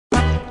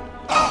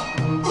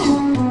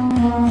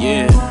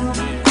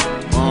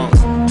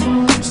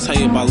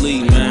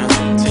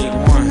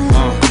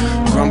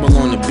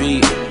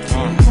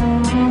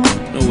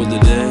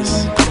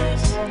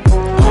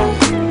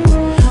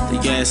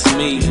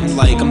me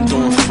like I'm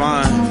doing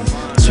fine.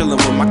 Chillin'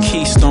 with my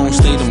Keystone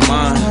state of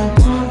mind.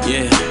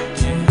 Yeah,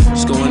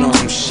 just going on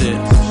some shit.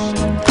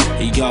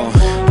 Here you go.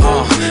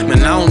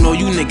 Man, I don't know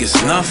you niggas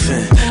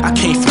nothing. I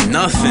came from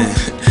nothing,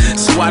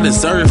 so I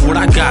deserve what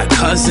I got,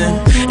 cousin.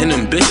 And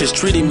them bitches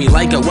treated me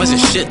like I wasn't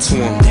shit to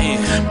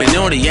them. But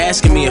now they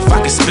asking me if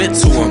I can spit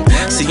to them.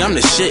 See, I'm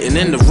the shit and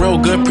in the real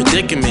good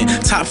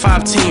predicament. Top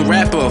 5 teen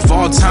rapper of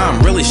all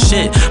time, really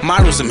shit.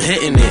 Models, I'm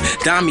hitting it.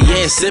 Dimey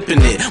ass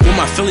sipping it with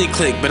my Philly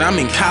clique, but I'm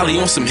in Cali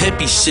on some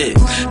hippie shit.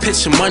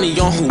 Pitching money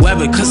on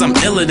whoever, cause I'm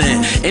iller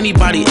than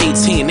anybody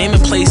 18. Name a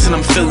place and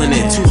I'm feeling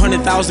it.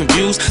 200,000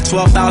 views,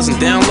 12,000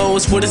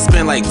 downloads. What it's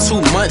been like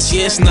 2 months?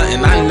 Yeah, it's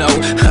nothing, I know.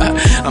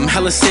 I'm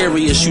hella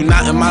serious, you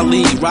not in my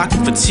league.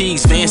 Rocking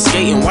fatigues, fan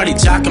skating, why they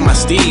jocking my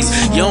steeds?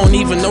 You don't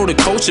even know the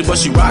culture,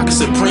 but you rockin'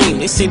 supreme.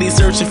 They say they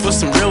searching for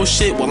some real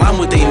shit, well I'm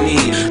what they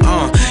need.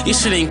 Your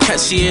shit ain't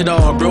catchy at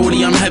all,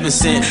 brody, I'm heaven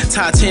sent.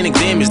 Titanic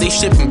damage, they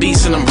shipping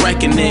beats and I'm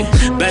wrecking it.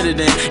 Better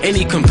than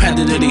any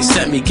competitor they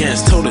set me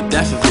against. Total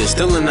death of it,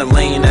 still in the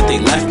lane that they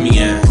left me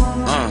in.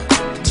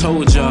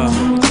 Told y'all,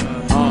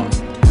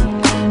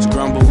 it's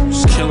Grumble,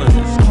 just killing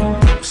it.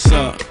 What's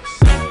up?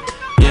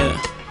 Yeah,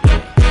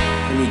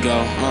 here we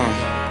go,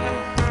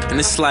 And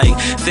it's like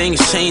things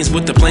change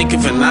with the blink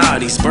of an eye.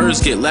 These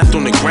birds get left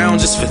on the ground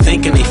just for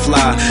thinking they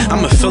fly.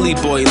 I'm a Philly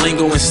boy,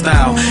 lingo and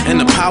style,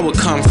 and the power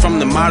come from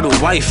the model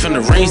wife and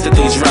the range that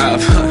they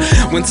drive.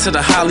 Went to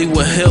the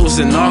Hollywood Hills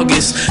in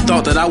August,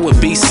 thought that I would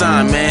be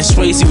signed, man.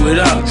 Swayze, what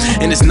up?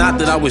 And it's not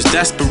that I was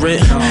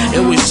desperate, it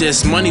was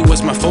just money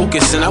was my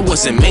focus and I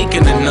wasn't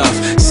making enough.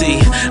 See,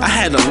 I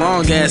had a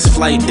long ass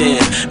flight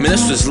there, man,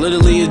 this was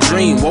literally a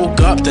dream.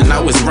 Woke up, then I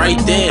was right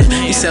there.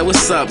 He said,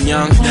 what's up,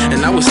 young?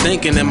 And I was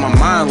thinking in my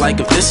mind, like,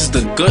 if this is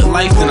the good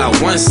life, then I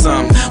want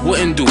some.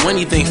 Wouldn't do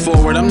anything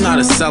for it, I'm not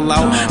a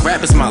sellout.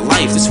 Rap is my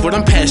life, it's what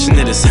I'm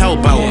passionate as hell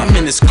about. I'm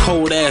in this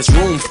cold ass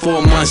room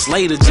 4 months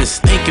later,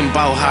 just thinking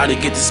about how to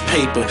get this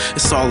paper.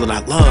 It's all that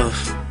I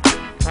love.